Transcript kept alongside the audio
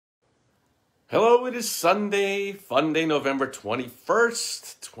Hello, it is Sunday, fun day, November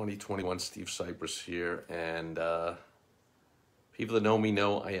 21st, 2021. Steve Cypress here. And people that know me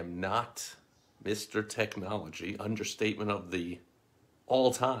know I am not Mr. Technology. Understatement of the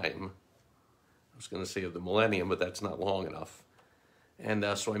all time. I was going to say of the millennium, but that's not long enough. And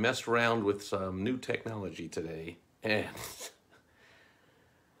so I messed around with some new technology today and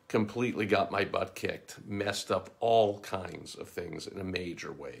completely got my butt kicked. Messed up all kinds of things in a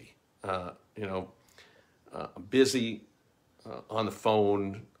major way. I'm busy on the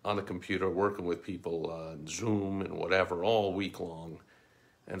phone, on the computer, working with people, Zoom and whatever, all week long.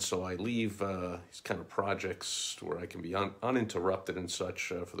 And so I leave these kind of projects where I can be uninterrupted and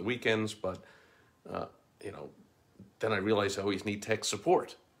such for the weekends. But, then I realize I always need tech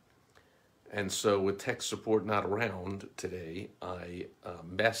support. And so with tech support not around today, I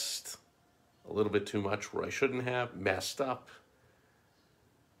messed a little bit too much where I shouldn't have, messed up.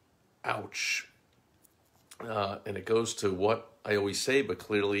 Ouch. And it goes to what I always say, but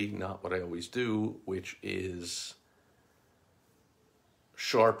clearly not what I always do, which is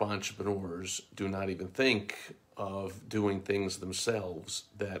sharp entrepreneurs do not even think of doing things themselves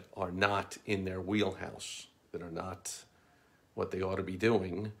that are not in their wheelhouse, that are not what they ought to be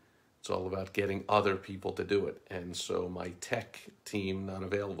doing. It's all about getting other people to do it. And so my tech team not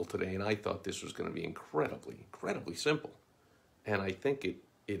available today, and I thought this was going to be incredibly simple. And I think it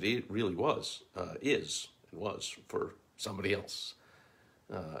really was, was for somebody else.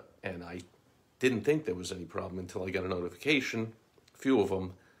 And I didn't think there was any problem until I got a notification, a few of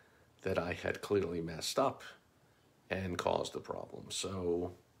them, that I had clearly messed up and caused a problem.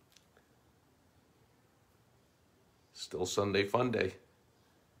 So, still Sunday fun day,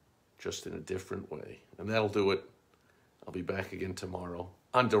 just in a different way. And that'll do it. I'll be back again tomorrow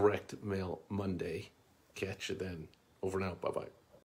on Direct Mail Monday. Catch you then. Over and out. Bye-bye.